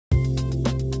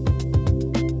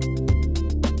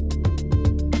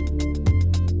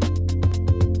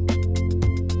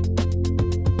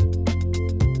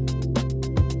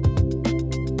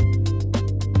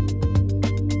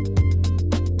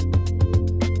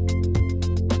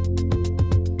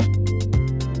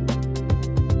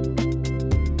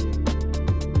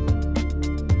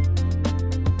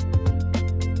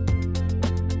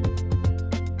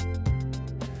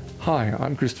Hi,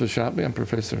 I'm Christopher Sharpley. I'm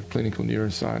Professor of Clinical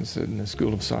Neuroscience in the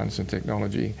School of Science and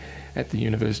Technology at the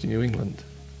University of New England.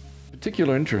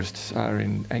 Particular interests are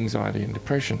in anxiety and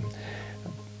depression,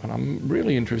 and I'm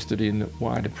really interested in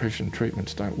why depression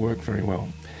treatments don't work very well.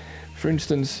 For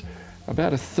instance,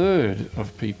 about a third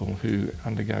of people who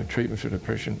undergo treatment for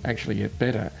depression actually get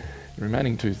better. The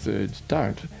remaining two-thirds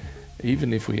don't.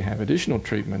 Even if we have additional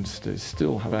treatments, there's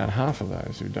still about half of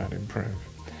those who don't improve.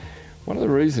 One of the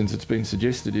reasons it's been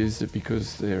suggested is that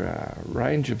because there are a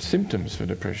range of symptoms for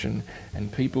depression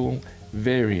and people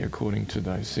vary according to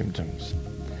those symptoms.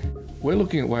 We're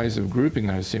looking at ways of grouping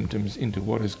those symptoms into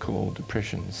what is called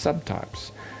depression subtypes,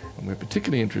 and we're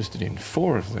particularly interested in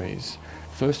 4 of these.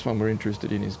 First one we're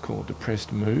interested in is called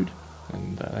depressed mood,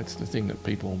 and that's the thing that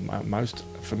people are most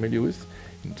familiar with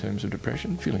in terms of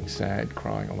depression, feeling sad,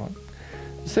 crying a lot.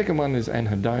 The second one is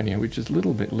anhedonia, which is a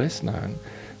little bit less known,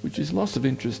 which is loss of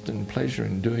interest and pleasure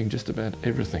in doing just about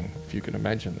everything, if you can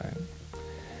imagine that.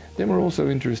 Then we're also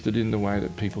interested in the way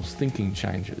that people's thinking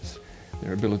changes,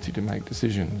 their ability to make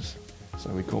decisions.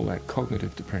 So we call that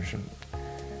cognitive depression.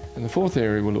 And the fourth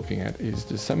area we're looking at is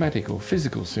the somatic or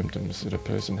physical symptoms that a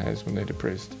person has when they're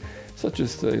depressed, such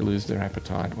as they lose their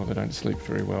appetite, or they don't sleep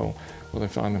very well, or they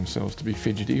find themselves to be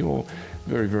fidgety or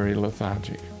very, very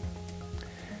lethargic.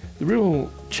 The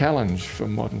real challenge for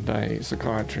modern day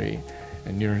psychiatry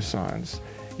and neuroscience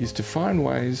is to find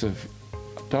ways of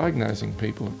diagnosing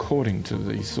people according to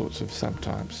these sorts of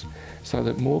subtypes so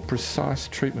that more precise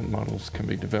treatment models can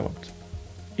be developed.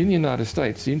 In the United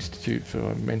States, the Institute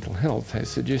for Mental Health has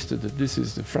suggested that this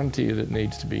is the frontier that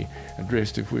needs to be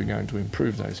addressed if we're going to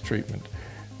improve those treatment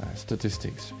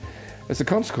statistics. As a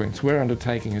consequence, we're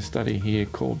undertaking a study here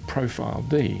called Profile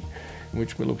D, in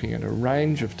which we're looking at a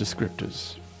range of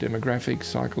descriptors: demographic,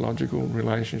 psychological,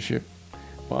 relationship,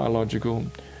 biological,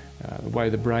 the way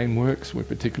the brain works. We're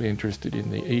particularly interested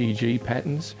in the EEG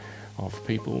patterns of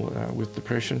people with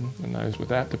depression and those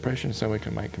without depression, so we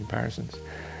can make comparisons.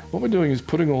 What we're doing is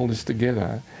putting all this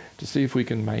together to see if we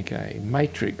can make a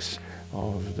matrix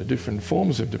of the different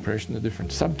forms of depression, the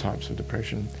different subtypes of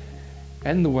depression,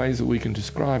 and the ways that we can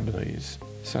describe these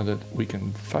so that we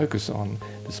can focus on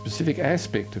the specific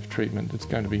aspect of treatment that's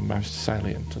going to be most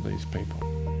salient to these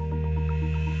people.